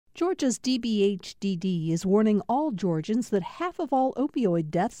Georgia's DBHDD is warning all Georgians that half of all opioid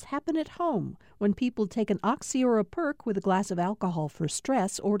deaths happen at home when people take an Oxy or a Perk with a glass of alcohol for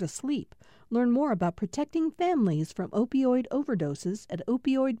stress or to sleep. Learn more about protecting families from opioid overdoses at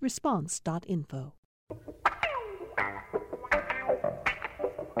opioidresponse.info.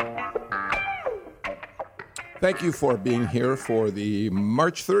 Thank you for being here for the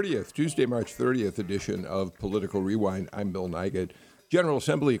Tuesday, March 30th edition of Political Rewind. I'm Bill Nigut. General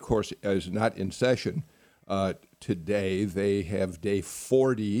Assembly, of course, is not in session today. They have day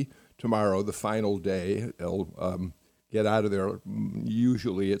 40 tomorrow, the final day. They'll get out of there.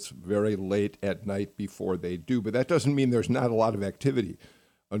 Usually it's very late at night before they do, but that doesn't mean there's not a lot of activity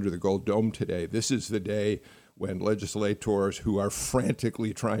under the Gold Dome today. This is the day when legislators who are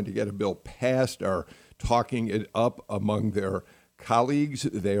frantically trying to get a bill passed are talking it up among their colleagues.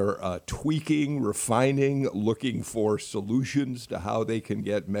 They're tweaking, refining, looking for solutions to how they can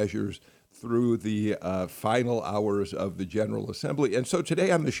get measures through the final hours of the General Assembly. And so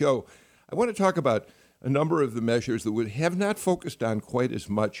today on the show, I want to talk about a number of the measures that would have not focused on quite as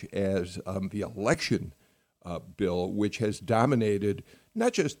much as the election bill, which has dominated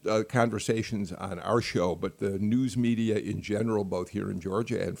not just conversations on our show, but the news media in general, both here in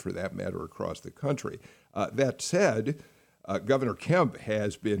Georgia and for that matter across the country. That said, Governor Kemp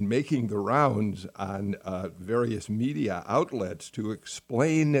has been making the rounds on various media outlets to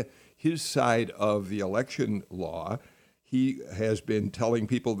explain his side of the election law. He has been telling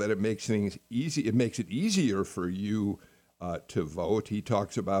people that it makes things easy. It makes it easier for you to vote. He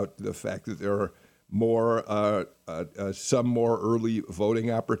talks about the fact that there are some more early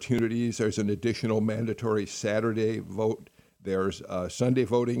voting opportunities. There's an additional mandatory Saturday vote. There's Sunday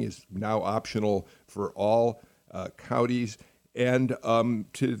voting is now optional for all counties. And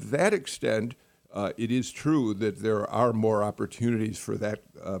to that extent, it is true that there are more opportunities for that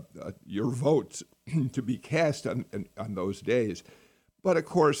your votes to be cast on those days. But of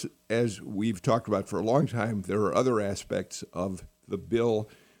course, as we've talked about for a long time, there are other aspects of the bill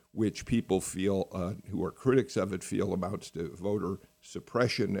which people feel, who are critics of it, feel amounts to voter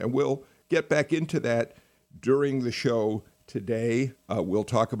suppression. And we'll get back into that during the show today. We'll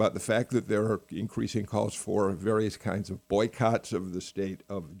talk about the fact that there are increasing calls for various kinds of boycotts of the state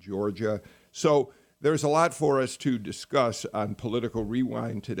of Georgia. So there's a lot for us to discuss on Political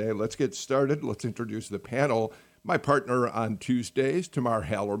Rewind today. Let's get started. Let's introduce the panel. My partner on Tuesdays, Tamar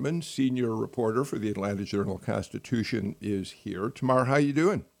Hallerman, senior reporter for the Atlanta Journal-Constitution, is here. Tamar, how you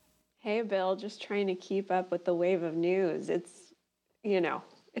doing? Hey, Bill, just trying to keep up with the wave of news. It's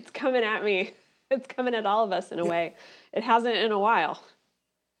coming at me. It's coming at all of us in a way. It hasn't in a while.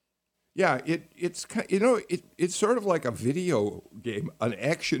 Yeah, it's sort of like a video game, an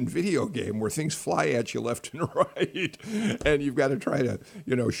action video game where things fly at you left and right, and you've got to try to,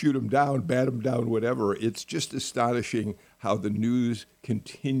 shoot them down, bat them down, whatever. It's just astonishing how the news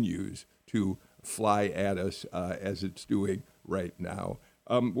continues to fly at us as it's doing right now.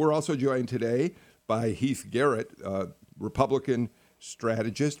 We're also joined today by Heath Garrett, Republican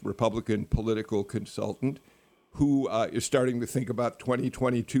strategist, Republican political consultant, who is starting to think about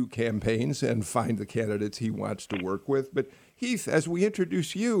 2022 campaigns and find the candidates he wants to work with. But Heath, as we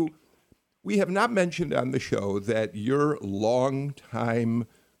introduce you, we have not mentioned on the show that your longtime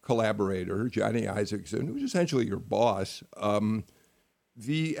collaborator, Johnny Isakson, who's essentially your boss,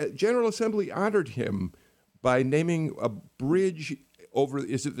 the General Assembly honored him by naming a bridge over,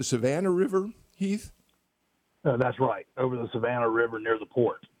 is it the Savannah River, Heath? That's right, over the Savannah River near the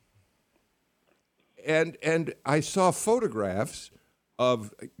port. And I saw photographs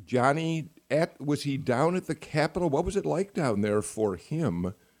of Johnny was he down at the Capitol? What was it like down there for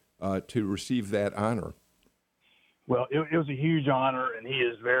him to receive that honor? Well, it was a huge honor, and he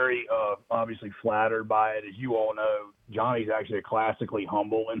is very obviously flattered by it. As you all know, Johnny's actually a classically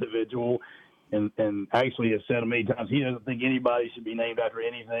humble individual, and actually has said many times he doesn't think anybody should be named after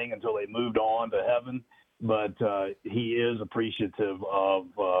anything until they moved on to heaven. But he is appreciative of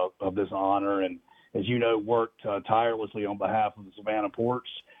this honor, and as you know, worked tirelessly on behalf of the Savannah ports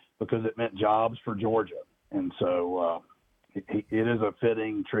because it meant jobs for Georgia. And so it is a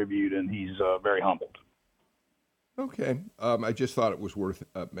fitting tribute, and he's very humbled. Okay. I just thought it was worth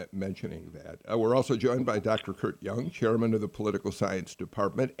mentioning that. We're also joined by Dr. Kurt Young, chairman of the Political Science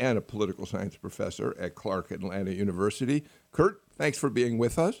Department and a political science professor at Clark Atlanta University. Kurt, thanks for being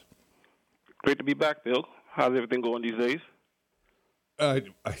with us. Great to be back, Bill. How's everything going these days?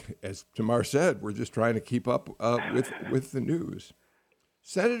 As Tamar said, we're just trying to keep up with the news.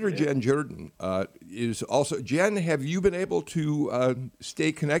 Senator Jen Jordan is also. Jen, have you been able to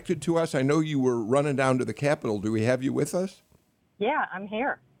stay connected to us? I know you were running down to the Capitol. Do we have you with us? Yeah, I'm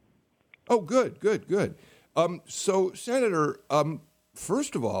here. Oh, good, good, good. So, Senator,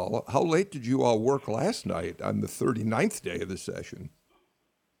 first of all, how late did you all work last night on the 39th day of the session?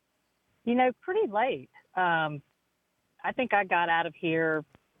 Pretty late. I think I got out of here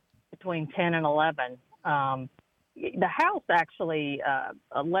between 10 and 11. The House actually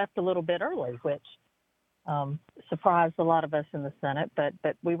left a little bit early, which surprised a lot of us in the Senate, but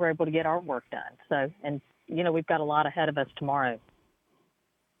we were able to get our work done. So, and, we've got a lot ahead of us tomorrow.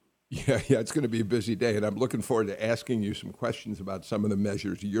 Yeah, it's going to be a busy day, and I'm looking forward to asking you some questions about some of the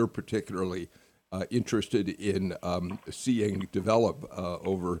measures you're particularly interested in seeing develop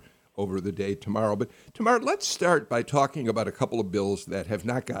over the day tomorrow. But Tamar, let's start by talking about a couple of bills that have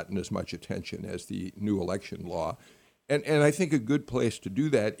not gotten as much attention as the new election law, and I think a good place to do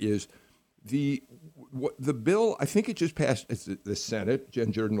that is the bill. I think it just passed the Senate.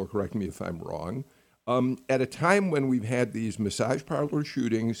 Jen Jordan will correct me if I'm wrong. At a time when we've had these massage parlor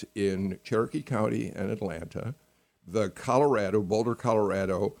shootings in Cherokee County and Atlanta, the Boulder,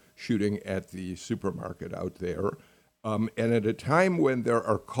 Colorado shooting at the supermarket out there, and at a time when there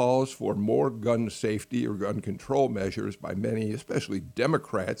are calls for more gun safety or gun control measures by many, especially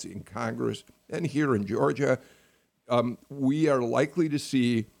Democrats in Congress and here in Georgia, we are likely to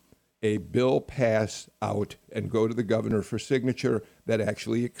see a bill pass out and go to the governor for signature that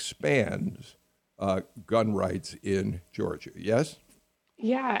actually expands gun rights in Georgia. Yes?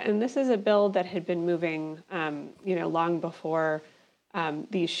 Yeah, and this is a bill that had been moving, long before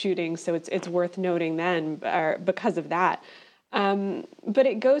these shootings. So it's worth noting then because of that. But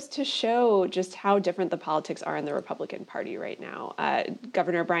it goes to show just how different the politics are in the Republican Party right now.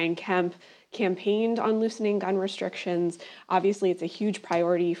 Governor Brian Kemp campaigned on loosening gun restrictions. Obviously, it's a huge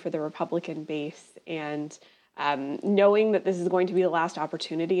priority for the Republican base. And knowing that this is going to be the last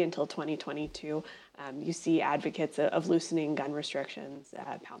opportunity until 2022, you see advocates of loosening gun restrictions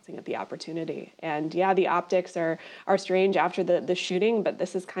pouncing at the opportunity. And yeah, the optics are strange after the shooting, but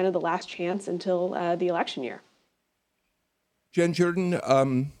this is kind of the last chance until the election year. Jen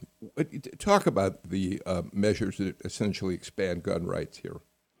Jordan, talk about the measures that essentially expand gun rights here.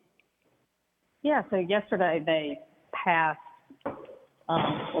 Yeah, so yesterday they passed,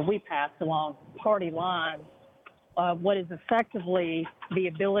 we passed along party lines, what is effectively the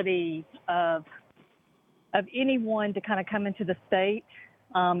ability of anyone to kind of come into the state,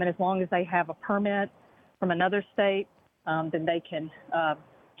 and as long as they have a permit from another state, then they can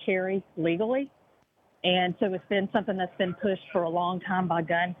carry legally. And so it's been something that's been pushed for a long time by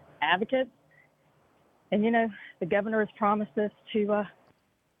gun advocates. And, the governor has promised this to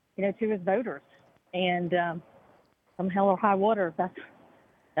his voters. And from hell or high water,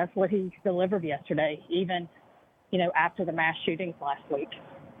 that's what he delivered yesterday, even, after the mass shootings last week.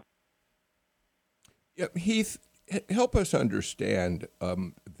 Yeah, Heath, help us understand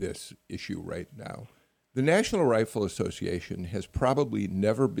this issue right now. The National Rifle Association has probably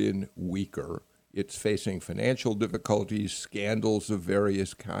never been weaker. It's facing financial difficulties, scandals of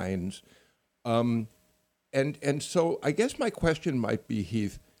various kinds. And so I guess my question might be,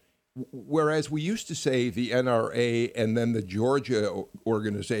 Heath, whereas we used to say the NRA and then the Georgia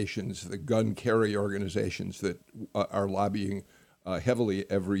organizations, the gun carry organizations that are lobbying heavily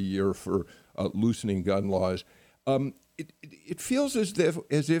every year for loosening gun laws, it feels as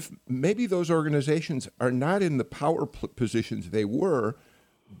if maybe those organizations are not in the power positions they were,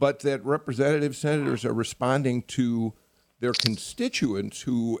 but that representatives, senators are responding to their constituents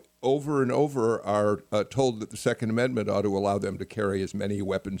who over and over are told that the Second Amendment ought to allow them to carry as many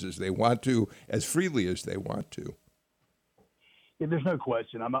weapons as they want to, as freely as they want to. Yeah, there's no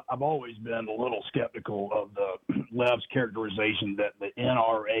question. I've always been a little skeptical of the left's characterization that the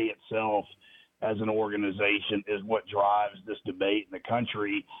NRA itself as an organization is what drives this debate in the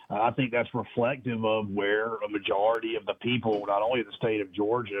country. I think that's reflective of where a majority of the people, not only the state of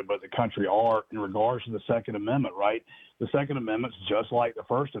Georgia, but the country are in regards to the Second Amendment, right? The Second Amendment's just like the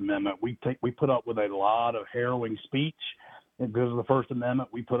First Amendment. We put up with a lot of harrowing speech. And because of the First Amendment,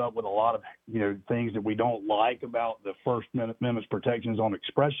 we put up with a lot of things that we don't like about the First Amendment's protections on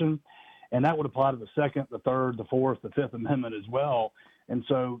expression. And that would apply to the Second, the Third, the Fourth, the Fifth Amendment as well. And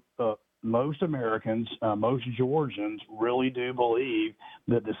so most Americans, most Georgians really do believe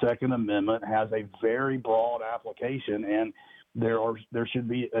that the Second Amendment has a very broad application, and there should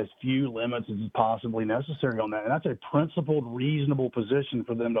be as few limits as possibly necessary on that. And that's a principled, reasonable position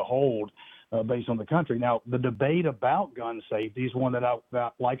for them to hold based on the country. Now, the debate about gun safety is one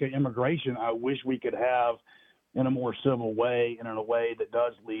that, like immigration, I wish we could have in a more civil way and in a way that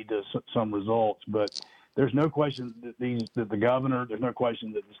does lead to some results. But there's no question that the governor, there's no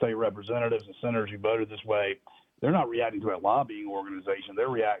question that the state representatives and senators who voted this way they're not reacting to a lobbying organization. They're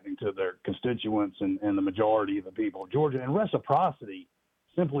reacting to their constituents and the majority of the people of Georgia. And reciprocity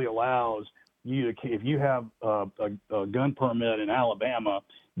simply allows you to, if you have a gun permit in Alabama,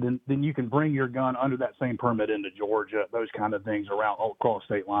 then you can bring your gun under that same permit into Georgia, those kind of things around all across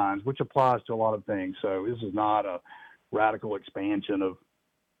state lines, which applies to a lot of things. So this is not a radical expansion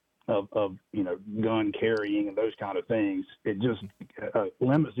of gun carrying and those kind of things. It just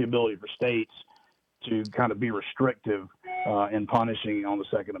limits the ability for states to kind of be restrictive in punishing on the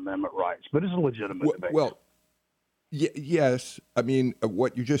Second Amendment rights. But it's a legitimate debate. Well, yes. I mean,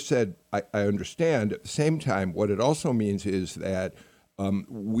 what you just said, I understand. At the same time, what it also means is that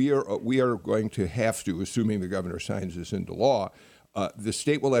we are going to have to, assuming the governor signs this into law, the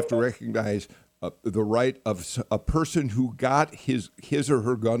state will have to recognize the right of a person who got his or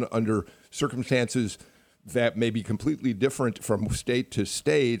her gun under circumstances that may be completely different from state to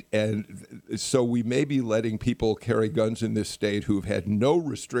state. And so we may be letting people carry guns in this state who have had no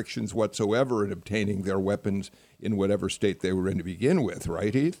restrictions whatsoever in obtaining their weapons in whatever state they were in to begin with,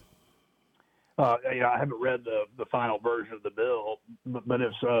 right, Heath? I haven't read the final version of the bill, but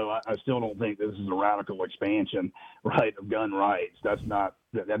if so, I still don't think this is a radical expansion, right, of gun rights.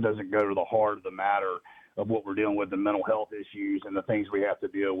 That doesn't go to the heart of the matter of what we're dealing with, the mental health issues and the things we have to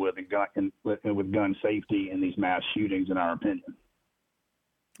deal with with gun safety in these mass shootings, in our opinion.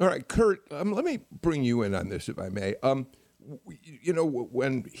 All right, Kurt, let me bring you in on this, if I may. When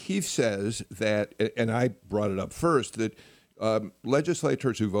Heath says that, and I brought it up first, that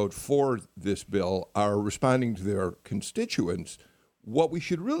legislators who vote for this bill are responding to their constituents, what we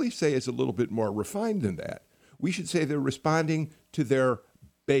should really say is a little bit more refined than that. We should say they're responding to their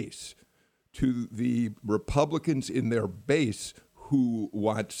base, to the Republicans in their base who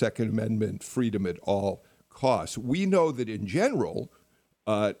want Second Amendment freedom at all costs. We know that in general,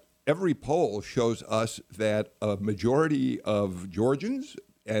 every poll shows us that a majority of Georgians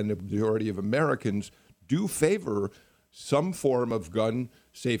and a majority of Americans do favor some form of gun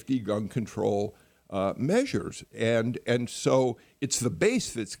safety, gun control measures. And so it's the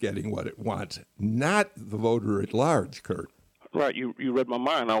base that's getting what it wants, not the voter at large, Kurt. Right. You read my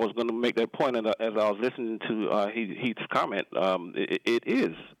mind. I was going to make that point, and as I was listening to Heath's comment, it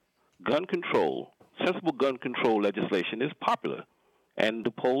is gun control, sensible gun control legislation is popular. And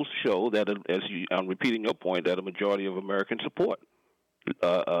the polls show that, I'm repeating your point, that a majority of Americans support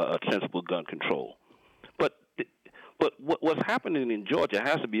sensible gun control. But what's happening in Georgia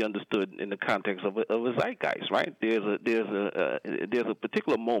has to be understood in the context of a zeitgeist, right? There's a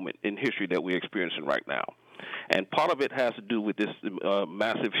particular moment in history that we're experiencing right now, and part of it has to do with this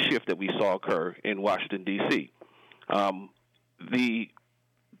massive shift that we saw occur in Washington D.C. The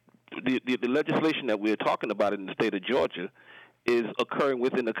legislation that we're talking about in the state of Georgia is occurring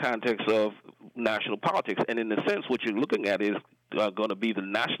within the context of national politics. And in a sense, what you're looking at is going to be the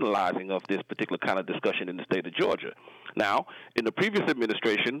nationalizing of this particular kind of discussion in the state of Georgia. Now, in the previous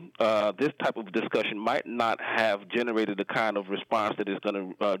administration, this type of discussion might not have generated the kind of response that it's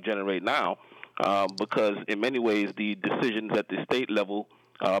going to generate now, because in many ways the decisions at the state level,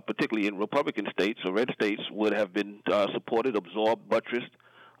 particularly in Republican states or red states, would have been supported, absorbed, buttressed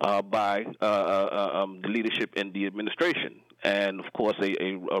by the leadership in the administration, and of course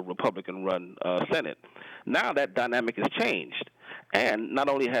a Republican-run Senate. Now that dynamic has changed, and not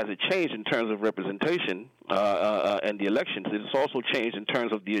only has it changed in terms of representation and the elections, it's also changed in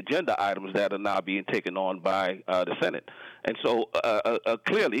terms of the agenda items that are now being taken on by the Senate. And so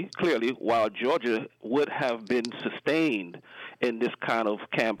clearly, while Georgia would have been sustained in this kind of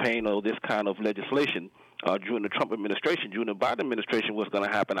campaign or this kind of legislation during the Trump administration, during the Biden administration, what's going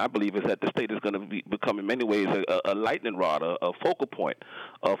to happen, I believe, is that the state is going to become in many ways a lightning rod, a focal point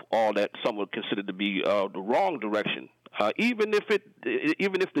of all that some would consider to be the wrong direction. Even if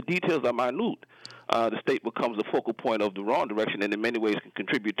the details are minute, the state becomes the focal point of the wrong direction, and in many ways can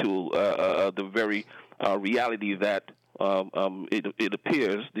contribute to the very reality that it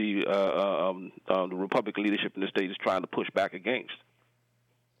appears the Republican leadership in the state is trying to push back against.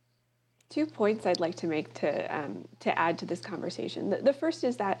 2 points I'd like to make to add to this conversation. The first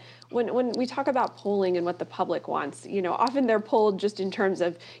is that when we talk about polling and what the public wants, often they're polled just in terms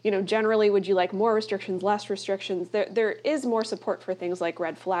of, generally, would you like more restrictions, less restrictions? There is more support for things like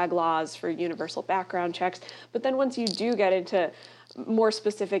red flag laws, for universal background checks. But then once you do get into more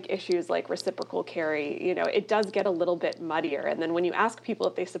specific issues like reciprocal carry, it does get a little bit muddier. And then when you ask people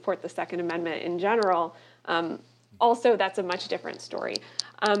if they support the Second Amendment in general, also that's a much different story.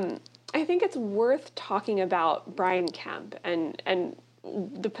 I think it's worth talking about Brian Kemp and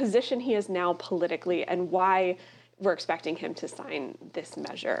the position he is now politically and why we're expecting him to sign this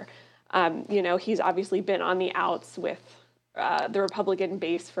measure. He's obviously been on the outs with the Republican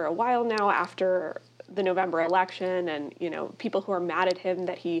base for a while now after the November election, and people who are mad at him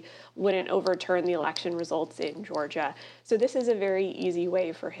that he wouldn't overturn the election results in Georgia. So this is a very easy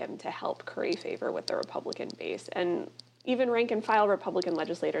way for him to help curry favor with the Republican base. And even rank and file Republican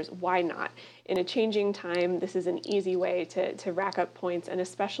legislators, why not? In a changing time, this is an easy way to rack up points, and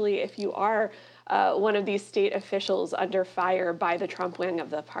especially if you are one of these state officials under fire by the Trump wing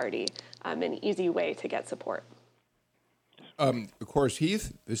of the party, an easy way to get support. Of course,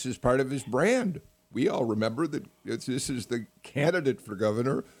 Heath, this is part of his brand. We all remember that this is the candidate for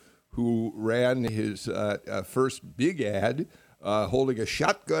governor who ran his first big ad holding a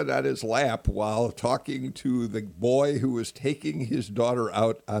shotgun on his lap while talking to the boy who was taking his daughter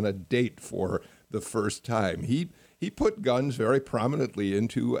out on a date for the first time. He put guns very prominently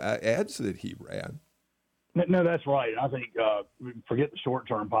into ads that he ran. No, that's right. I think forget the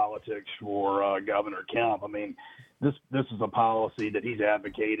short-term politics for Governor Kemp. I mean, this is a policy that he's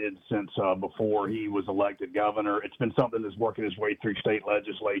advocated since before he was elected governor. It's been something that's working its way through state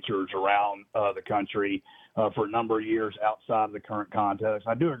legislatures around the country for a number of years outside of the current context.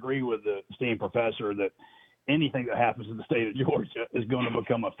 I do agree with the esteemed professor that anything that happens in the state of Georgia is going to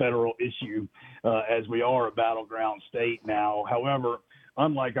become a federal issue as we are a battleground state now. However,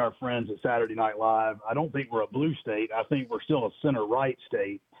 unlike our friends at Saturday Night Live, I don't think we're a blue state. I think we're still a center-right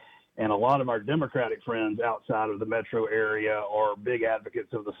state. And a lot of our Democratic friends outside of the metro area are big advocates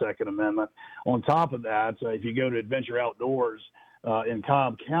of the Second Amendment. On top of that, if you go to Adventure Outdoors in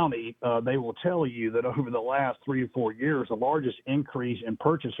Cobb County, they will tell you that over the last 3 or 4 years, the largest increase in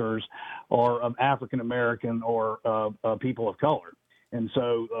purchasers are of African-American or people of color. And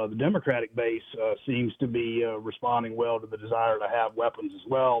so the Democratic base seems to be responding well to the desire to have weapons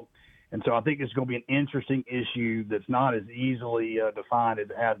as well. And so I think it's going to be an interesting issue that's not as easily defined as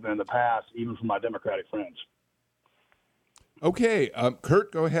it has been in the past, even from my Democratic friends. Okay,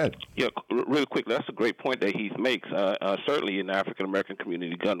 Kurt, go ahead. Yeah, real quick, that's a great point that Heath makes. Certainly in the African-American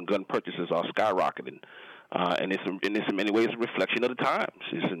community, gun purchases are skyrocketing. And it's in many ways a reflection of the times.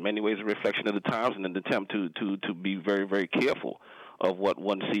 It's in many ways a reflection of the times and an attempt to be very, very careful of what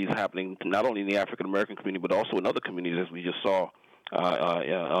one sees happening not only in the African-American community but also in other communities, as we just saw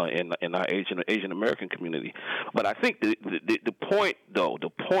in our Asian American community. But I think the point, though,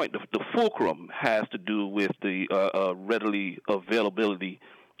 the fulcrum has to do with the readily availability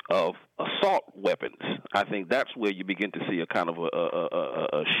of assault weapons. I think that's where you begin to see a kind of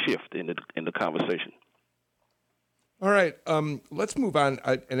a shift in the conversation. All right, let's move on.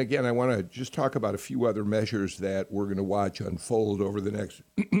 And again, I want to just talk about a few other measures that we're going to watch unfold over the next,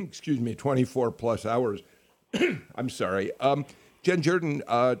 24 plus hours. I'm sorry. Jen Jordan,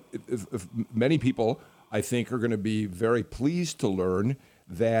 many people, I think, are going to be very pleased to learn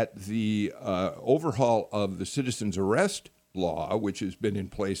that the overhaul of the citizen's arrest law, which has been in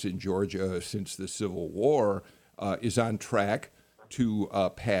place in Georgia since the Civil War, is on track to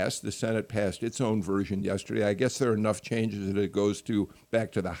pass. The Senate passed its own version yesterday. I guess there are enough changes that it goes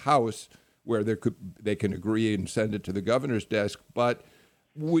back to the House where they can agree and send it to the governor's desk. But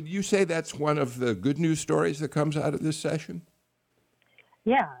would you say that's one of the good news stories that comes out of this session?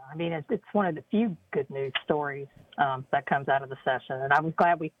 Yeah, I mean, it's one of the few good news stories that comes out of the session, and I was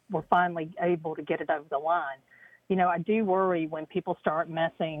glad we were finally able to get it over the line. I do worry when people start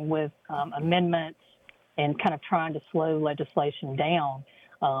messing with amendments and kind of trying to slow legislation down,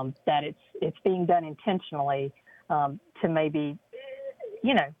 that it's being done intentionally to maybe,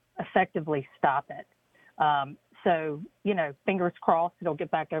 effectively stop it. So, fingers crossed it'll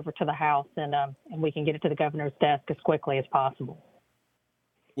get back over to the House and we can get it to the governor's desk as quickly as possible.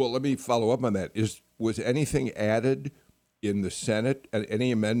 Well, let me follow up on that. Was anything added in the Senate,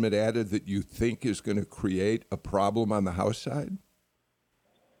 any amendment added that you think is going to create a problem on the House side?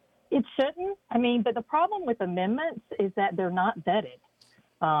 It shouldn't. But the problem with amendments is that they're not vetted.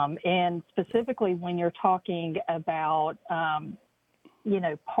 And specifically when you're talking about,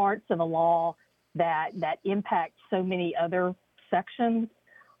 parts of a law that impact so many other sections,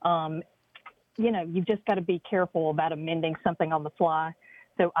 you've just got to be careful about amending something on the fly.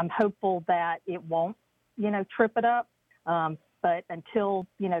 So I'm hopeful that it won't, trip it up. But until,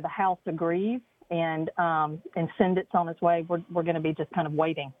 the House agrees and send it on its way, we're going to be just kind of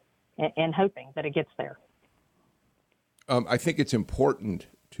waiting and hoping that it gets there. I think it's important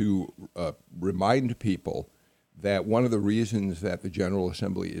to remind people that one of the reasons that the General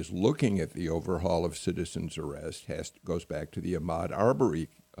Assembly is looking at the overhaul of citizens' arrest goes back to the Ahmaud Arbery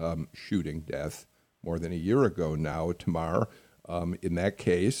shooting death more than a year ago now, Tamar. In that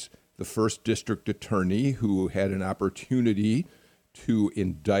case, the first district attorney who had an opportunity to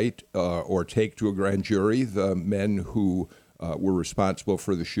indict or take to a grand jury the men who were responsible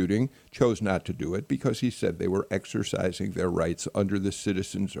for the shooting, chose not to do it because he said they were exercising their rights under the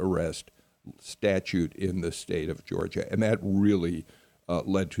citizen's arrest statute in the state of Georgia. And that really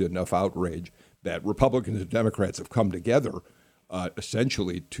led to enough outrage that Republicans and Democrats have come together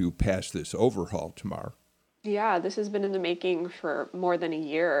essentially to pass this overhaul tomorrow. Yeah, this has been in the making for more than a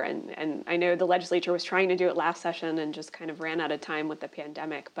year. And I know the legislature was trying to do it last session and just kind of ran out of time with the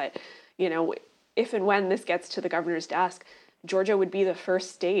pandemic. But, if and when this gets to the governor's desk, Georgia would be the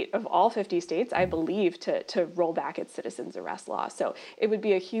first state of all 50 states, I believe, to roll back its citizens arrest law. So it would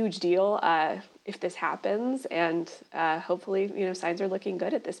be a huge deal if this happens. And hopefully, signs are looking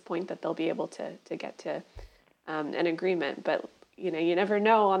good at this point that they'll be able to get to an agreement. But, you never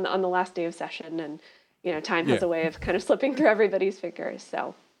know on the last day of session. And, time has a way of kind of slipping through everybody's fingers.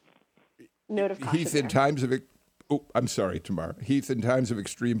 So note of caution. Heath, in times of Heath, in times of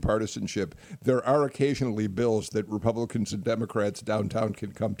extreme partisanship, there are occasionally bills that Republicans and Democrats downtown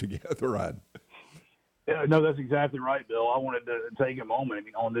can come together on. Yeah, no, that's exactly right, Bill. I wanted to take a moment. I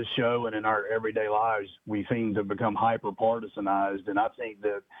mean, on this show and in our everyday lives, we seem to become hyper-partisanized, and I think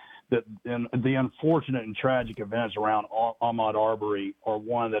that the unfortunate and tragic events around Ahmaud Arbery are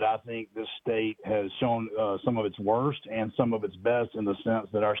one that I think this state has shown some of its worst and some of its best, in the sense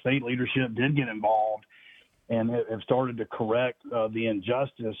that our state leadership did get involved and have started to correct the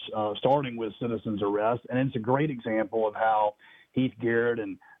injustice, starting with citizens' arrest. And it's a great example of how Heath Garrett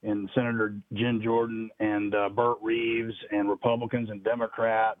and Senator Jen Jordan and Burt Reeves and Republicans and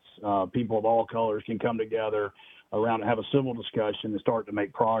Democrats, people of all colors, can come together around and have a civil discussion and start to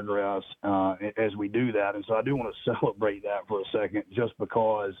make progress as we do that. And so I do want to celebrate that for a second, just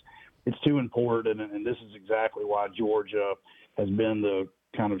because it's too important. And this is exactly why Georgia has been the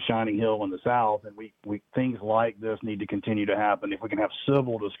kind of shining hill in the South. And we things like this need to continue to happen. If we can have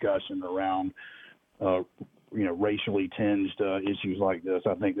civil discussion around, racially tinged issues like this,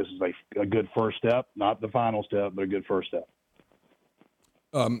 I think this is a good first step, not the final step, but a good first step.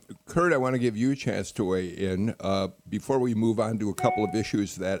 Kurt, I want to give you a chance to weigh in before we move on to a couple of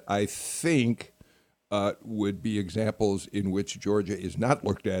issues that I think would be examples in which Georgia is not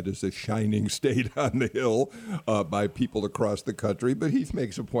looked at as a shining state on the hill by people across the country. But Heath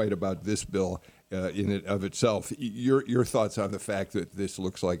makes a point about this bill in and of itself. Your thoughts on the fact that this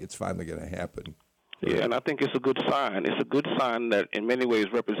looks like it's finally going to happen? Yeah, and I think it's a good sign. It's a good sign that in many ways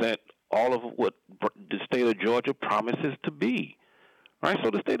represent all of what the state of Georgia promises to be. Right,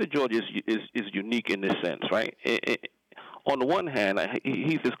 so the state of Georgia is unique in this sense, right? On the one hand,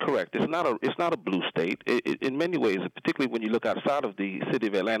 Heath is correct. It's not a blue state. In many ways, particularly when you look outside of the city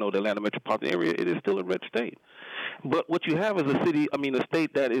of Atlanta or the Atlanta metropolitan area, it is still a red state. But what you have is a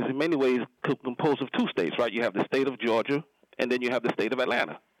state that is in many ways composed of two states, right? You have the state of Georgia, and then you have the state of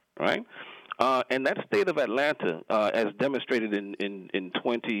Atlanta, right? And that state of Atlanta, as demonstrated in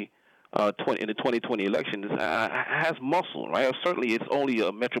the 2020 elections, has muscle, right? Certainly, it's only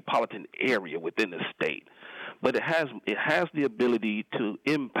a metropolitan area within the state, but it has the ability to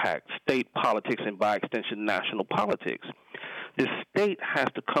impact state politics and, by extension, national politics. The state has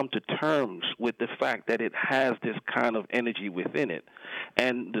to come to terms with the fact that it has this kind of energy within it.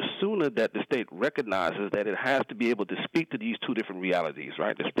 And the sooner that the state recognizes that it has to be able to speak to these two different realities,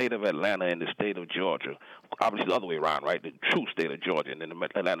 right, the state of Atlanta and the state of Georgia, obviously the other way around, right, the true state of Georgia and then the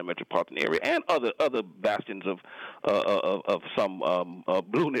Atlanta metropolitan area, and other bastions of some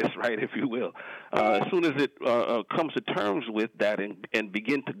blueness, right, if you will. As soon as it comes to terms with that and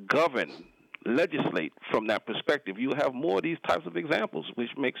begin to legislate from that perspective, you have more of these types of examples, which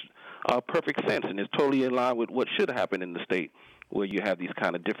makes perfect sense and is totally in line with what should happen in the state, where you have these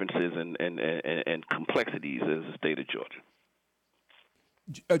kind of differences and complexities as the state of Georgia.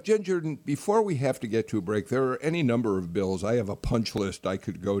 Jen Jordan, before we have to get to a break, there are any number of bills. I have a punch list I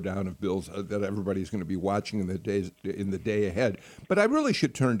could go down of bills that everybody's going to be watching in the day ahead. But I really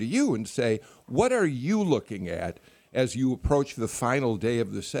should turn to you and say, what are you looking at as you approach the final day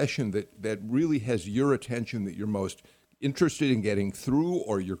of the session that really has your attention, that you're most interested in getting through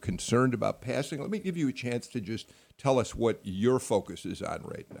or you're concerned about passing? Let me give you a chance to just tell us what your focus is on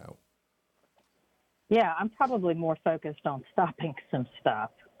right now. Yeah, I'm probably more focused on stopping some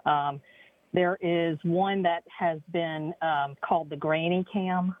stuff. There is one that has been called the Granny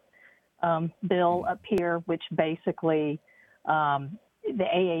Cam bill up here, which basically the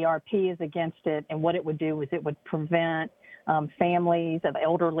AARP is against it, and what it would do is it would prevent families of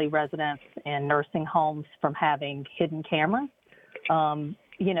elderly residents in nursing homes from having hidden cameras.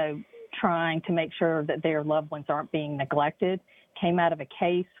 trying to make sure that their loved ones aren't being neglected. Came out of a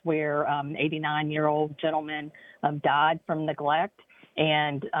case where an 89-year-old gentleman died from neglect,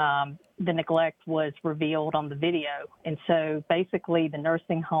 and the neglect was revealed on the video. And so basically the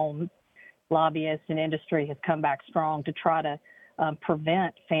nursing home lobbyists and industry has come back strong to try to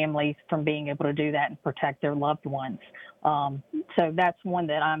prevent families from being able to do that and protect their loved ones. So that's one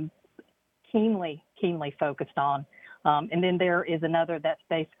that I'm keenly focused on. And then there is another that's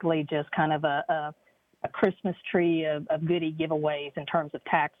basically just kind of a Christmas tree of goodie giveaways in terms of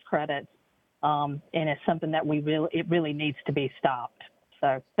tax credits. And it's something that it really needs to be stopped.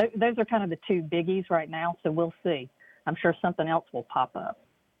 So those are kind of the two biggies right now. So we'll see. I'm sure something else will pop up.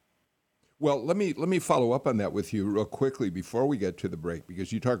 Well, let me follow up on that with you real quickly before we get to the break,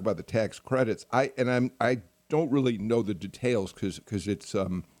 because you talk about the tax credits. I don't really know the details because it's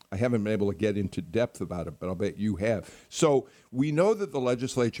I haven't been able to get into depth about it, but I'll bet you have. So we know that the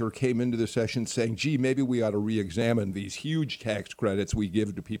legislature came into the session saying, gee, maybe we ought to re-examine these huge tax credits we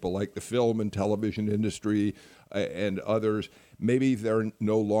give to people like the film and television industry and others. Maybe they're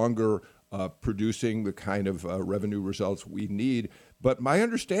no longer producing the kind of revenue results we need. But my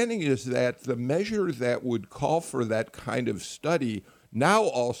understanding is that the measure that would call for that kind of study now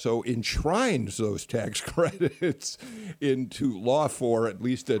also enshrines those tax credits into law for at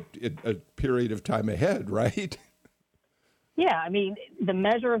least a period of time ahead, right? Yeah, I mean, the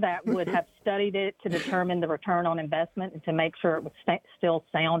measure that would have studied it to determine the return on investment and to make sure it was still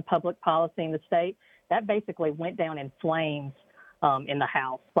sound public policy in the state, that basically went down in flames in the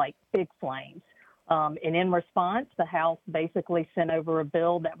House, like big flames. And in response, the House basically sent over a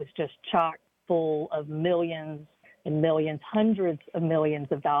bill that was just chock full of millions and millions, hundreds of millions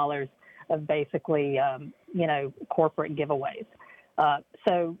of dollars of basically, corporate giveaways.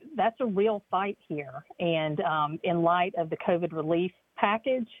 So that's a real fight here. And in light of the COVID relief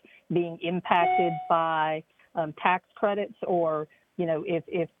package being impacted by tax credits, or,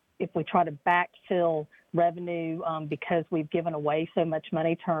 if we try to backfill revenue because we've given away so much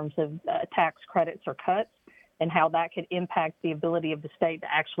money in terms of tax credits or cuts, and how that could impact the ability of the state to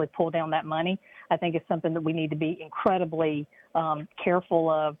actually pull down that money, I think it's something that we need to be incredibly careful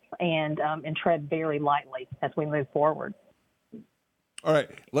of and tread very lightly as we move forward. All right,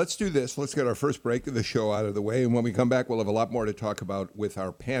 let's do this. Let's get our first break of the show out of the way. And when we come back, we'll have a lot more to talk about with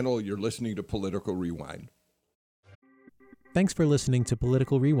our panel. You're listening to Political Rewind. Thanks for listening to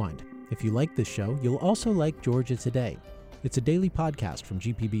Political Rewind. If you like this show, you'll also like Georgia Today. It's a daily podcast from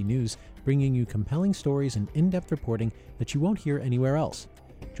GPB News, bringing you compelling stories and in-depth reporting that you won't hear anywhere else.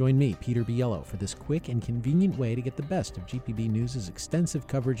 Join me, Peter Biello, for this quick and convenient way to get the best of GPB News' extensive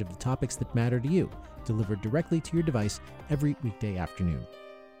coverage of the topics that matter to you, delivered directly to your device every weekday afternoon.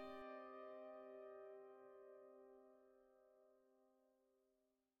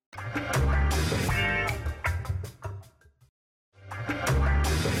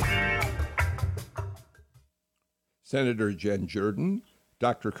 Senator Jen Jordan,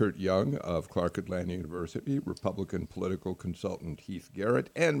 Dr. Kurt Young of Clark Atlanta University, Republican political consultant Heath Garrett,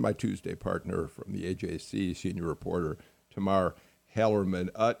 and my Tuesday partner from the AJC, senior reporter Tamar Hallerman.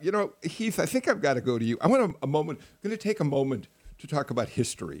 Heath, I think I've got to go to you. I want I'm going to take a moment to talk about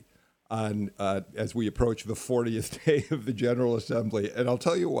history on as we approach the 40th day of the General Assembly, and I'll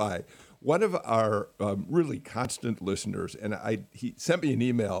tell you why. One of our really constant listeners, and he sent me an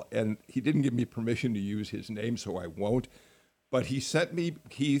email, and he didn't give me permission to use his name, so I won't, but he sent me,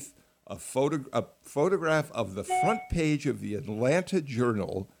 Keith, a photograph of the front page of the Atlanta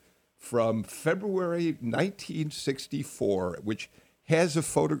Journal from February 1964, which has a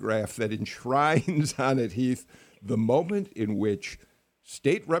photograph that enshrines on it, Heath, the moment in which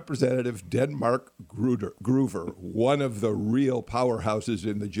State Representative Denmark Groover, one of the real powerhouses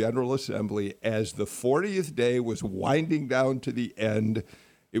in the General Assembly, as the 40th day was winding down to the end,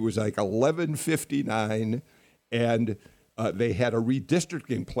 it was like 11:59, and they had a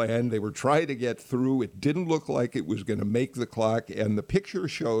redistricting plan. They were trying to get through. It didn't look like it was going to make the clock, and the picture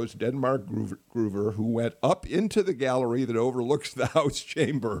shows Denmark Groover, who went up into the gallery that overlooks the House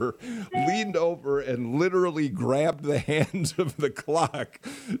chamber, leaned over and literally grabbed the hands of the clock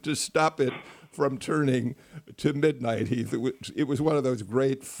to stop it from turning to midnight, Heath. It was one of those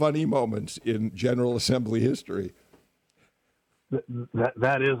great, funny moments in General Assembly history.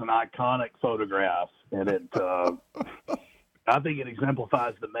 That is an iconic photograph, and it I think it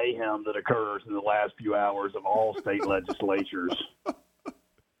exemplifies the mayhem that occurs in the last few hours of all state legislatures.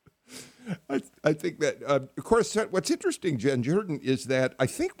 I think that, of course, what's interesting, Jen Jordan, is that I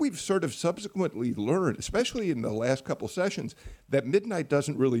think we've sort of subsequently learned, especially in the last couple sessions, that midnight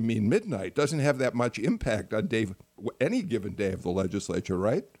doesn't really mean midnight, doesn't have that much impact on any given day of the legislature,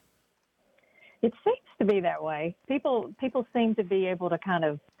 right? It seems to be that way. People seem to be able to kind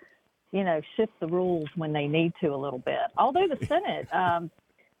of, shift the rules when they need to a little bit. Although the Senate,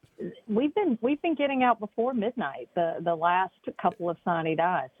 we've been getting out before midnight, the last couple of sine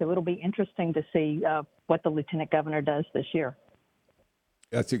die. So it'll be interesting to see what the lieutenant governor does this year.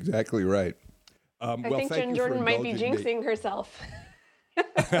 That's exactly right. I think Jen Jordan might be jinxing herself.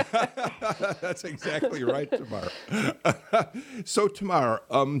 That's exactly right, Tamar. So, Tamar,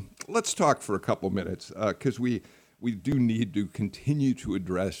 let's talk for a couple minutes because we do need to continue to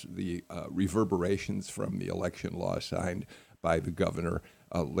address the reverberations from the election law signed by the governor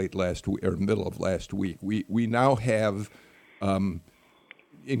late last week or middle of last week. We now have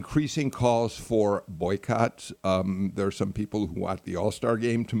increasing calls for boycotts. There are some people who want the All-Star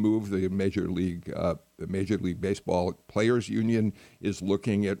game to move. The Major League Baseball Players Union is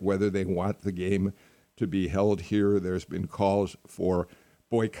looking at whether they want the game to be held here. There's been calls for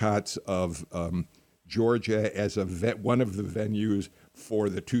boycotts of Georgia as one of the venues for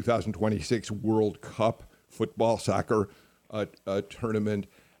the 2026 World Cup soccer tournament,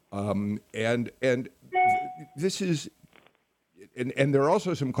 and this is. And there are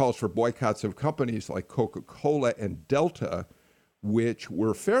also some calls for boycotts of companies like Coca-Cola and Delta, which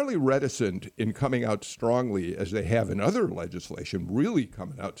were fairly reticent in coming out strongly, as they have in other legislation, really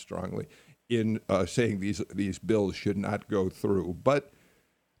coming out strongly in saying these bills should not go through. But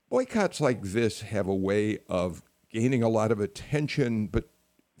boycotts like this have a way of gaining a lot of attention, but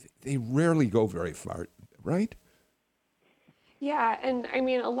they rarely go very far, right? Yeah, and I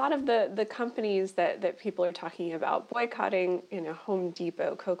mean, a lot of the companies that people are talking about boycotting, Home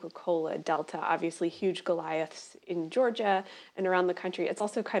Depot, Coca-Cola, Delta, obviously huge Goliaths in Georgia and around the country. It's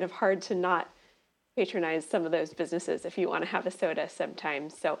also kind of hard to not patronize some of those businesses if you want to have a soda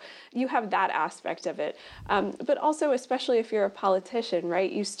sometimes. So you have that aspect of it. But also, especially if you're a politician, right,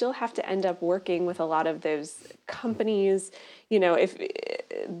 you still have to end up working with a lot of those companies. If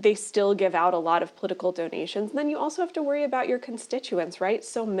they still give out a lot of political donations, then you also have to worry about your constituents, right?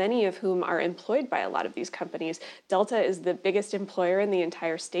 So many of whom are employed by a lot of these companies. Delta is the biggest employer in the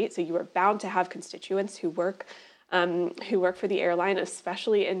entire state, so you are bound to have constituents who work for the airline,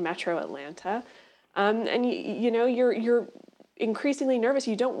 especially in Metro Atlanta. And you're increasingly nervous.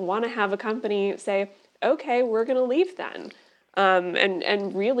 You don't want to have a company say, "Okay, we're going to leave then,"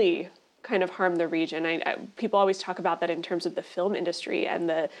 and really kind of harm the region. People always talk about that in terms of the film industry and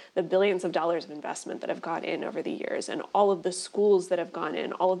the billions of dollars of investment that have gone in over the years, and all of the schools that have gone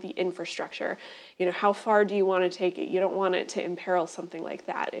in, all of the infrastructure. How far do you want to take it? You don't want it to imperil something like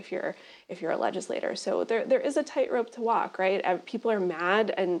that if you're a legislator. So there is a tightrope to walk, right? People are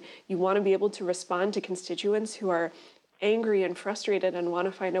mad, and you want to be able to respond to constituents who are angry and frustrated and want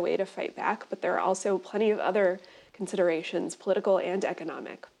to find a way to fight back. But there are also plenty of other considerations, political and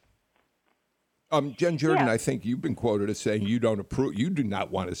economic. Jen Jordan, yeah. I think you've been quoted as saying you do not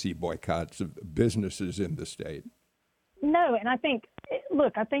want to see boycotts of businesses in the state. No, and I think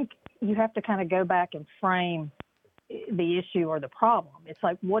you have to kind of go back and frame the issue or the problem. It's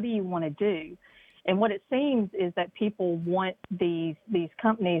like, what do you want to do? And what it seems is that people want these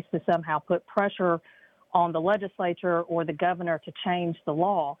companies to somehow put pressure on the legislature or the governor to change the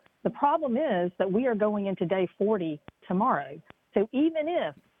law. The problem is that we are going into day 40 tomorrow. So even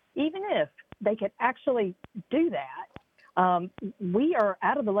if they could actually do that, we are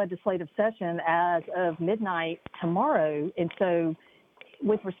out of the legislative session as of midnight tomorrow. And so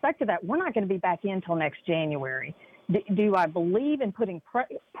with respect to that, we're not going to be back in until next January. Do I believe in putting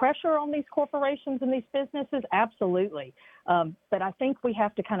pressure on these corporations and these businesses? Absolutely. But I think we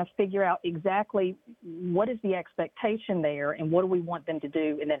have to kind of figure out exactly what is the expectation there and what do we want them to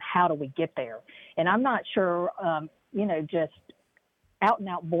do, and then how do we get there? And I'm not sure, just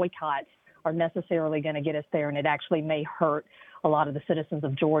out-and-out boycotts are necessarily going to get us there, and it actually may hurt a lot of the citizens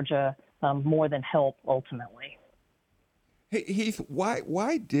of Georgia more than help ultimately. Hey, Heath,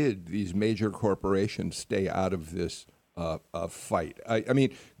 why did these major corporations stay out of this fight? I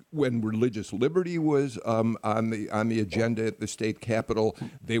mean, when religious liberty was on the agenda at the state capitol,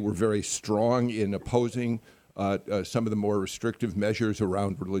 they were very strong in opposing some of the more restrictive measures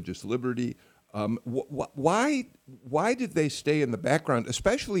around religious liberty. Why did they stay in the background,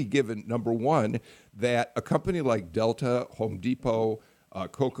 especially given, number one, that a company like Delta, Home Depot,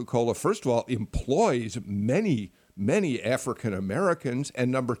 Coca-Cola, first of all, employs many African Americans,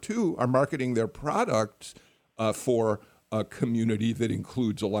 and number two, are marketing their products for a community that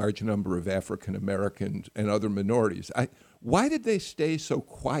includes a large number of African Americans and other minorities. Why did they stay so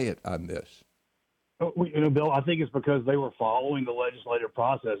quiet on this? Bill, I think it's because they were following the legislative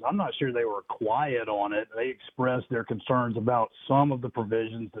process. I'm not sure they were quiet on it. They expressed their concerns about some of the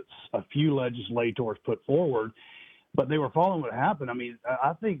provisions that a few legislators put forward, but they were following what happened. I mean,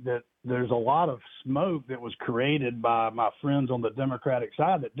 I think that there's a lot of smoke that was created by my friends on the Democratic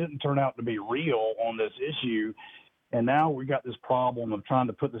side that didn't turn out to be real on this issue. And now we got this problem of trying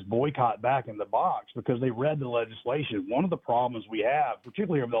to put this boycott back in the box because they read the legislation. One of the problems we have,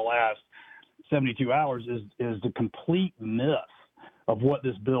 particularly over the last 72 hours, is the complete myth of what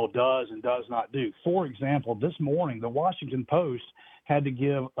this bill does and does not do. For example, this morning, the Washington Post had to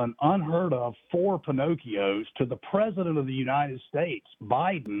give an unheard of 4 Pinocchios to the President of the United States,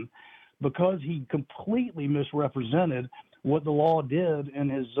 Biden, because he completely misrepresented what the law did in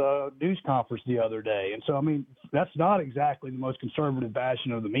his news conference the other day. And so, I mean, that's not exactly the most conservative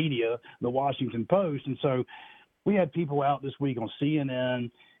bastion of the media, the Washington Post. And so we had people out this week on CNN,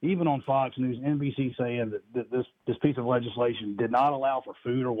 even on Fox News, NBC, saying that this piece of legislation did not allow for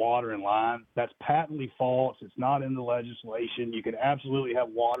food or water in line. That's patently false. It's not in the legislation. You can absolutely have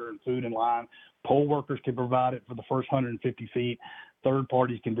water and food in line. Poll workers can provide it for the first 150 feet. Third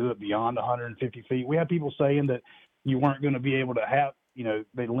parties can do it beyond 150 feet. We had people saying that you weren't going to be able to have,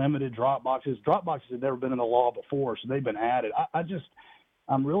 they limited drop boxes. Drop boxes had never been in the law before, so they've been added.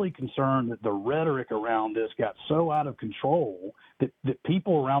 I'm really concerned that the rhetoric around this got so out of control that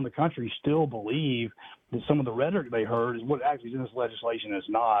people around the country still believe that some of the rhetoric they heard is what actually is in this legislation is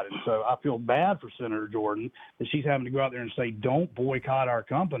not. And so I feel bad for Senator Jordan that she's having to go out there and say, don't boycott our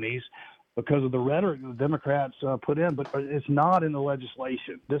companies because of the rhetoric the Democrats put in, but it's not in the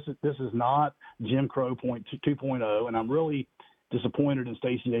legislation. This is not Jim Crow 2.0, and I'm really disappointed in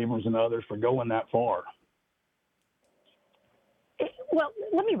Stacey Abrams and others for going that far. Well,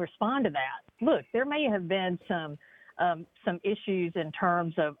 let me respond to that. Look, there may have been some issues in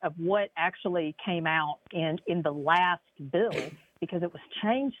terms of what actually came out in the last bill because it was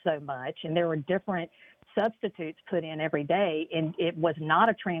changed so much, and there were different substitutes put in every day, and it was not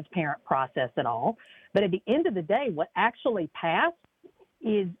a transparent process at all. But at the end of the day, what actually passed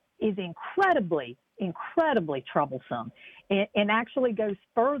is incredibly, incredibly troublesome, and actually goes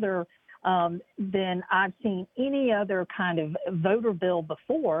further than I've seen any other kind of voter bill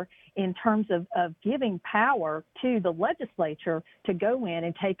before in terms of giving power to the legislature to go in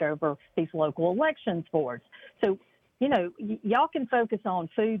and take over these local elections boards. So, y'all can focus on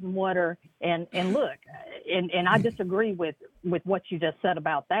food and water and look, and I disagree with what you just said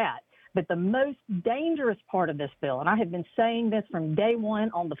about that. But the most dangerous part of this bill, and I have been saying this from day one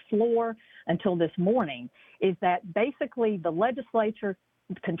on the floor until this morning, is that basically the legislature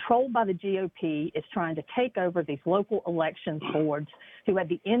controlled by the GOP is trying to take over these local elections boards who at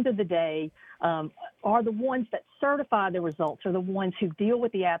the end of the day are the ones that certify the results, are the ones who deal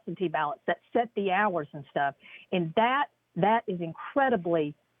with the absentee ballots, that set the hours and stuff. And that is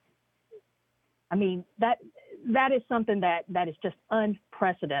incredibly, that is something that is just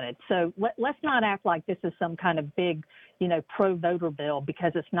unprecedented. So let's not act like this is some kind of big, pro-voter bill,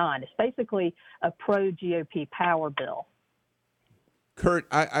 because it's not. It's basically a pro-GOP power bill. Kurt,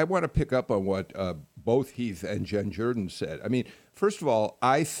 I want to pick up on what both Heath and Jen Jordan said. I mean, first of all,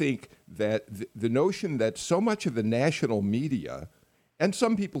 I think that the notion that so much of the national media and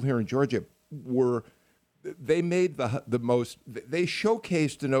some people here in Georgia they made they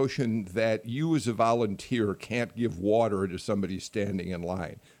showcased the notion that you as a volunteer can't give water to somebody standing in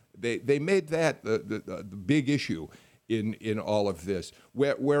line. They made that the big issue in all of this.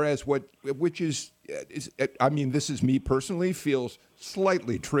 Whereas this is me personally, feels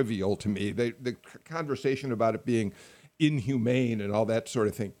slightly trivial to me. The conversation about it being inhumane and all that sort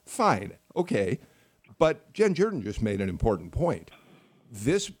of thing, fine, okay. But Jen Jordan just made an important point.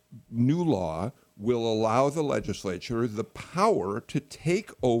 This new law will allow the legislature the power to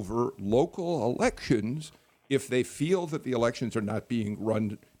take over local elections if they feel that the elections are not being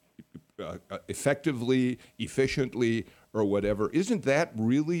run effectively, efficiently, or whatever. Isn't that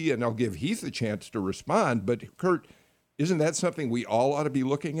really, and I'll give Heath a chance to respond, but Kurt, isn't that something we all ought to be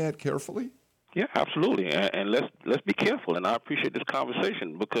looking at carefully? Yeah, absolutely. And let's be careful. And I appreciate this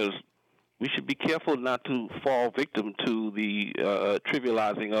conversation because we should be careful not to fall victim to the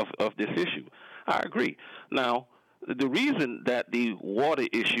trivializing of this issue. I agree. Now, the reason that the water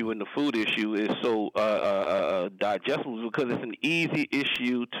issue and the food issue is so digestible is because it's an easy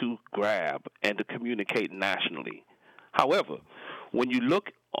issue to grab and to communicate nationally. However, when you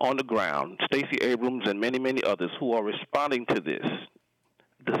look on the ground, Stacey Abrams and many, many others who are responding to this,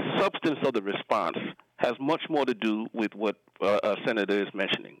 the substance of the response has much more to do with what Senator is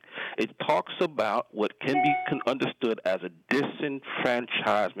mentioning. It talks about what can be understood as a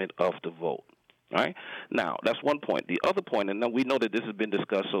disenfranchisement of the vote. Right? Now, that's one point. The other point, and we know that this has been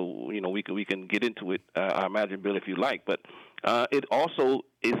discussed, so we can get into it, I imagine, Bill, if you like, but it also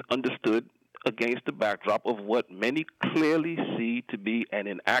is understood against the backdrop of what many clearly see to be an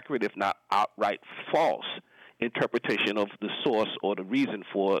inaccurate, if not outright false, interpretation of the source or the reason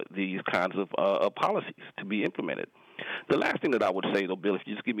for these kinds of policies to be implemented. The last thing that I would say, though, Bill, if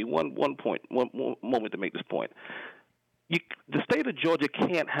you just give me one moment to make this point. The state of Georgia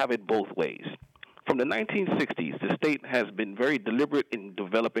can't have it both ways. From the 1960s, the state has been very deliberate in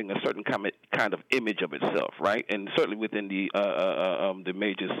developing a certain kind of image of itself, right? And certainly within the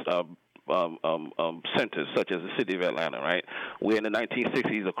major centers, such as the city of Atlanta, right? Where in the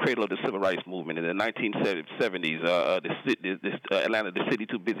 1960s, the cradle of the civil rights movement. In the 1970s, Atlanta, the city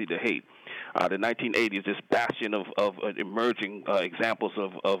too busy to hate. The 1980s, this bastion of emerging examples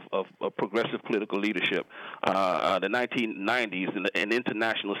of progressive political leadership. The 1990s, an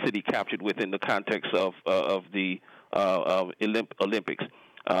international city captured within the context of the Olympics.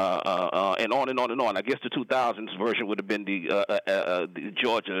 And on and on and on. I guess the 2000s version would have been the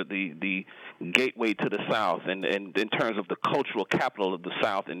Georgia, the gateway to the South, and in terms of the cultural capital of the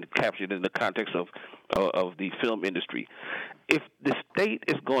South, and captured in the context of the film industry. If the state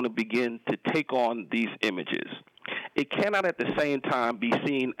is going to begin to take on these images, it cannot at the same time be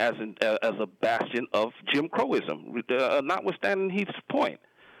seen as a bastion of Jim Crowism, notwithstanding Heath's point.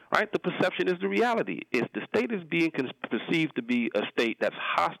 Right, the perception is the reality. Is the state is being perceived to be a state that's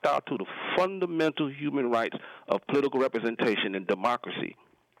hostile to the fundamental human rights of political representation and democracy,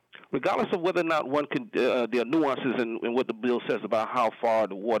 regardless of whether or not one can. There are nuances in what the bill says about how far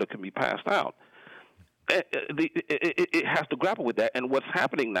the water can be passed out. It has to grapple with that. And what's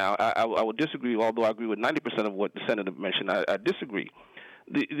happening now, I would disagree. Although I agree with 90% of what the senator mentioned, I disagree.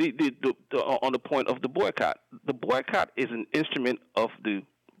 On the point of the boycott is an instrument of the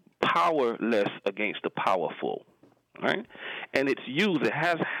powerless against the powerful, right? And it's used. It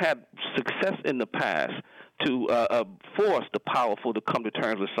has had success in the past to force the powerful to come to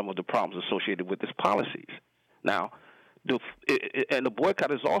terms with some of the problems associated with its policies. Now, and the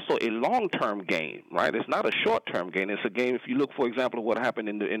boycott is also a long-term game, right? It's not a short-term game. It's a game. If you look, for example, at what happened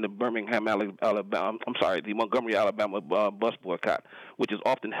in the the Montgomery, Alabama bus boycott, which is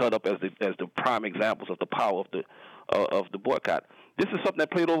often held up as the prime examples of the power of the boycott. This is something that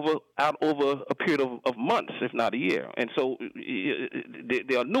played out over a period of months, if not a year. And so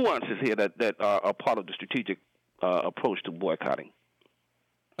there are nuances here that are part of the strategic approach to boycotting.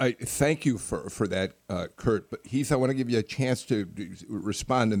 I thank you for that, Kurt. But Heath, I want to give you a chance to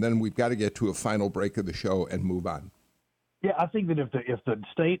respond, and then we've got to get to a final break of the show and move on. Yeah, I think that if the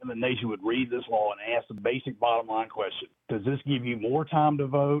state and the nation would read this law and ask the basic bottom line question, does this give you more time to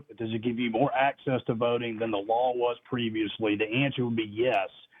vote? Does it give you more access to voting than the law was previously? The answer would be yes.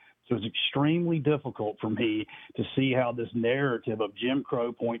 So it's extremely difficult for me to see how this narrative of Jim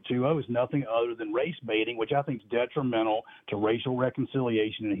Crow 0.20 is nothing other than race baiting, which I think is detrimental to racial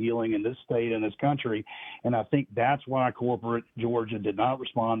reconciliation and healing in this state and this country. And I think that's why corporate Georgia did not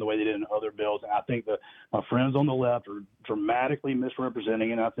respond the way they did in other bills. And I think that my friends on the left are dramatically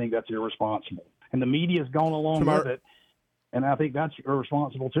misrepresenting, and I think that's irresponsible. And the media has gone along with it, and I think that's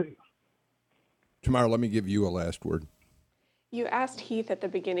irresponsible too. Tamara, let me give you a last word. You asked Heath at the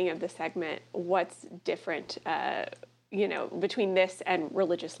beginning of the segment what's different, between this and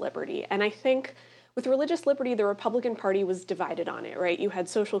religious liberty. And I think with religious liberty, the Republican Party was divided on it, right? You had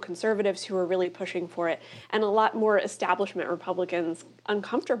social conservatives who were really pushing for it, and a lot more establishment Republicans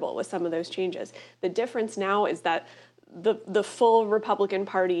uncomfortable with some of those changes. The difference now is that the full Republican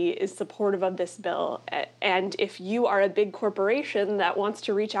Party is supportive of this bill. And if you are a big corporation that wants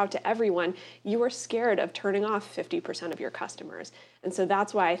to reach out to everyone, you are scared of turning off 50% of your customers. And so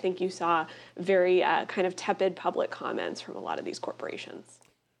that's why I think you saw very kind of tepid public comments from a lot of these corporations.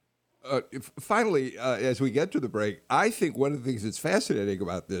 Finally, as we get to the break, I think one of the things that's fascinating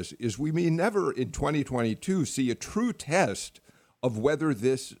about this is we may never in 2022 see a true test of whether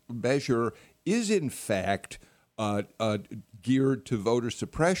this measure is in fact geared to voter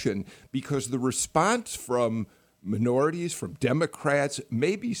suppression, because the response from minorities, from Democrats,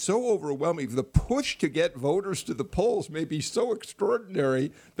 may be so overwhelming. The push to get voters to the polls may be so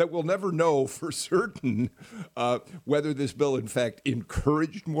extraordinary that we'll never know for certain whether this bill, in fact,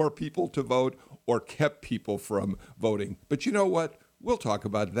 encouraged more people to vote or kept people from voting. But you know what? We'll talk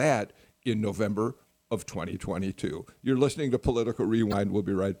about that in November of 2022. You're listening to Political Rewind. We'll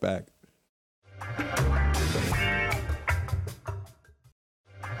be right back.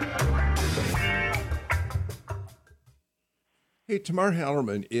 Hey, Tamar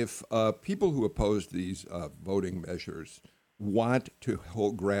Hallerman, if people who oppose these voting measures want to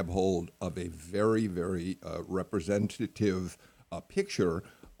grab hold of a very, very representative picture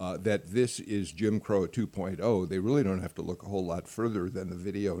that this is Jim Crow 2.0, they really don't have to look a whole lot further than the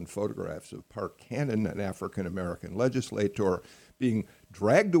video and photographs of Park Cannon, an African-American legislator, being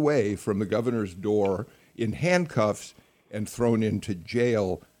dragged away from the governor's door in handcuffs and thrown into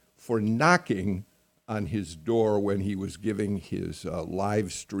jail for knocking on his door when he was giving his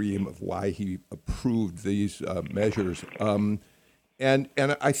live stream of why he approved these measures. And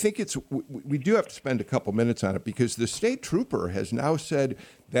I think we do have to spend a couple minutes on it, because the state trooper has now said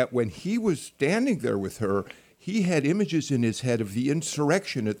that when he was standing there with her, he had images in his head of the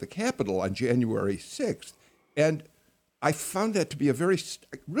insurrection at the Capitol on January 6th. And I found that to be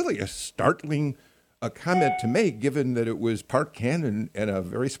really a startling comment to make, given that it was Park Cannon and a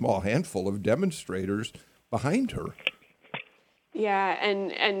very small handful of demonstrators behind her. Yeah,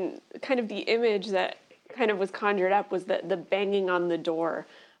 and kind of the image that kind of was conjured up was the banging on the door,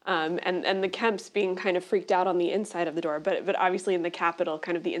 and the Kemps being kind of freaked out on the inside of the door, but obviously in the Capitol,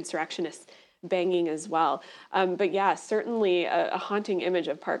 kind of the insurrectionists banging as well. But yeah, certainly a haunting image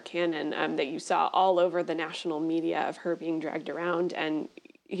of Park Cannon that you saw all over the national media of her being dragged around. And,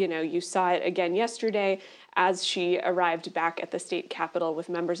 you know, you saw it again yesterday as she arrived back at the state Capitol with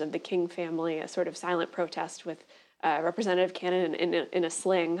members of the King family, a sort of silent protest with Representative Cannon in a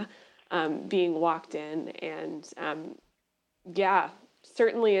sling being walked in. And yeah,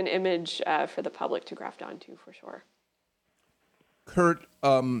 certainly an image for the public to graft onto, for sure. Kurt,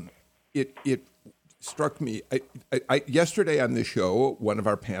 it struck me. Yesterday on the show, one of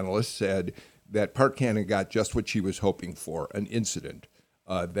our panelists said that Park Cannon got just what she was hoping for, an incident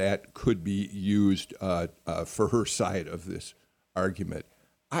that could be used for her side of this argument.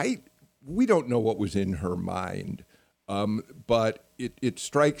 We don't know what was in her mind, but it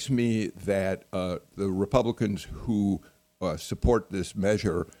strikes me that the Republicans who support this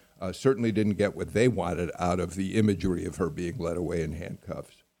measure certainly didn't get what they wanted out of the imagery of her being led away in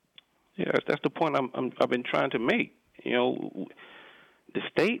handcuffs. Yeah, that's the point I've been trying to make. You know, the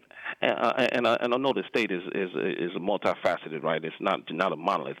state, and I know the state is multifaceted, right? It's not a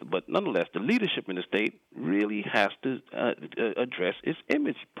monolith, but nonetheless, the leadership in the state really has to address its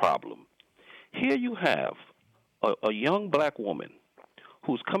image problem. Here you have a young black woman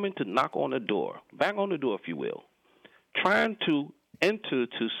who's coming to knock on the door, bang on the door, if you will, trying to enter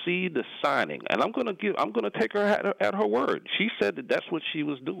to see the signing, and I'm gonna take her at her word. She said that that's what she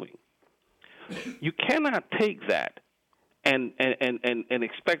was doing. You cannot take that and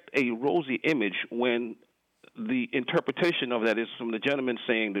expect a rosy image when the interpretation of that is from the gentleman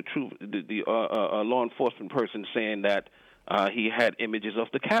saying the truth, the law enforcement person saying that he had images of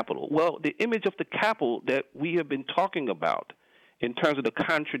the Capitol. Well, the image of the Capitol that we have been talking about in terms of the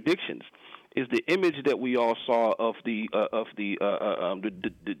contradictions is the image that we all saw of the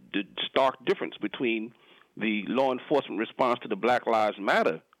stark difference between the law enforcement response to the Black Lives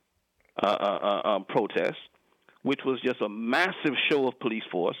Matter protest, which was just a massive show of police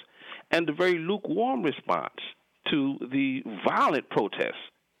force, and the very lukewarm response to the violent protest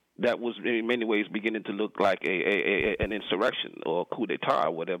that was in many ways beginning to look like an insurrection or coup d'etat,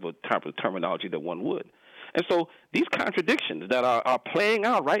 or whatever type of terminology that one would. And so these contradictions that are playing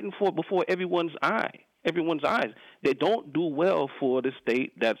out right before everyone's eyes, they don't do well for the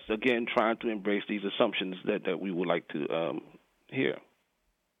state that's, again, trying to embrace these assumptions that we would like to hear.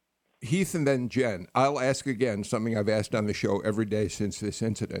 Heath and then Jen, I'll ask again something I've asked on the show every day since this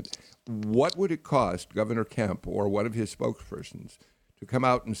incident. What would it cost Governor Kemp or one of his spokespersons to come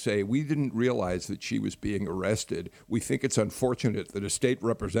out and say, we didn't realize that she was being arrested. We think it's unfortunate that a state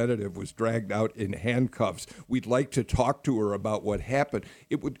representative was dragged out in handcuffs. We'd like to talk to her about what happened.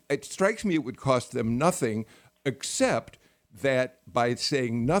 It strikes me it would cost them nothing, except that by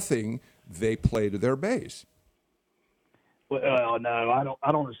saying nothing, they play to their base. Well, no,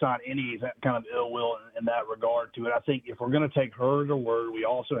 I don't assign any kind of ill will in that regard to it. I think if we're going to take her to word, we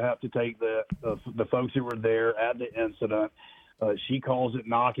also have to take the folks who were there at the incident. She calls it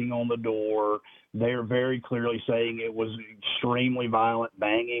knocking on the door. They're very clearly saying it was extremely violent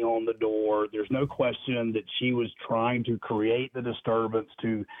banging on the door. There's no question that she was trying to create the disturbance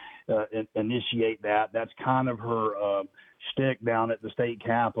to initiate that. That's kind of her shtick down at the state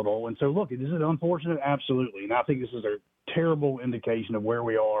capitol. And so, look, is it unfortunate? Absolutely. And I think this is a terrible indication of where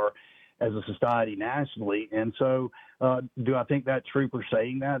we are as a society nationally. And so do I think that trooper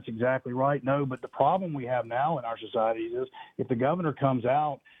saying that's exactly right? No, but the problem we have now in our society is if the governor comes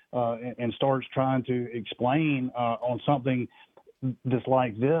out and starts trying to explain on something that's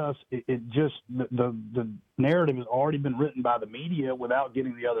like this, it just the narrative has already been written by the media without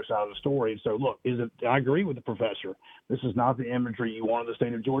getting the other side of the story. So look, I agree with the professor. This is not the imagery you want in the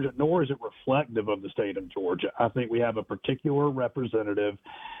state of Georgia, nor is it reflective of the state of Georgia. I think we have a particular representative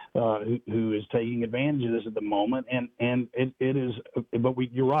who is taking advantage of this at the moment, and it is. But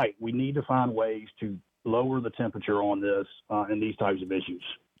you're right. We need to find ways to lower the temperature on this and these types of issues.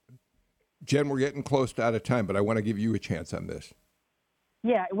 Jen, we're getting close to out of time, but I want to give you a chance on this.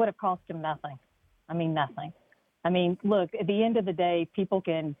 Yeah, it would have cost him nothing. I mean, nothing. I mean, look, at the end of the day, people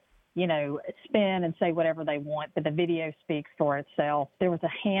can, spin and say whatever they want, but the video speaks for itself. There was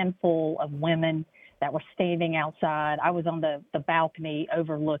a handful of women that were standing outside. I was on the balcony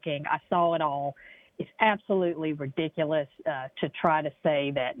overlooking. I saw it all. It's absolutely ridiculous to try to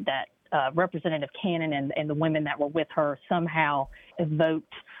say that Representative Cannon and the women that were with her somehow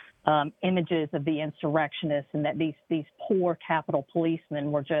evoked images of the insurrectionists, and that these poor Capitol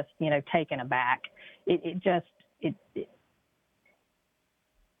policemen were just, taken aback.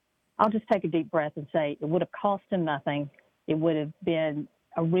 I'll just take a deep breath and say it would have cost him nothing. It would have been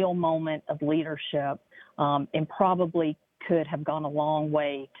a real moment of leadership, and probably could have gone a long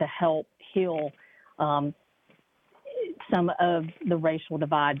way to help heal some of the racial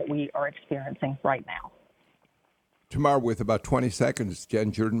divide that we are experiencing right now. Tomorrow, with about 20 seconds,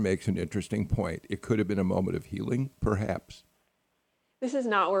 Jen Jordan makes an interesting point. It could have been a moment of healing, perhaps. This is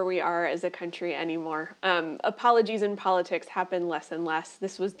not where we are as a country anymore. Apologies in politics happen less and less.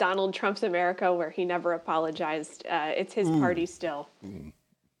 This was Donald Trump's America, where he never apologized. It's his party still.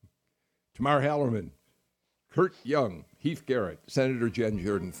 Tamar Hallerman, Kurt Young, Heath Garrett, Senator Jen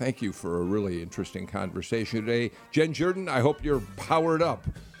Jordan, thank you for a really interesting conversation today. Jen Jordan, I hope you're powered up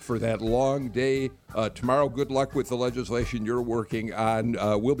for that long day. Tomorrow, good luck with the legislation you're working on.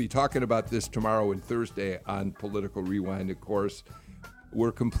 We'll be talking about this tomorrow and Thursday on Political Rewind, of course.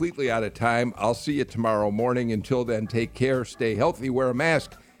 We're completely out of time. I'll see you tomorrow morning. Until then, take care, stay healthy, wear a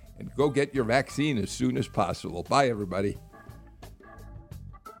mask, and go get your vaccine as soon as possible. Bye, everybody.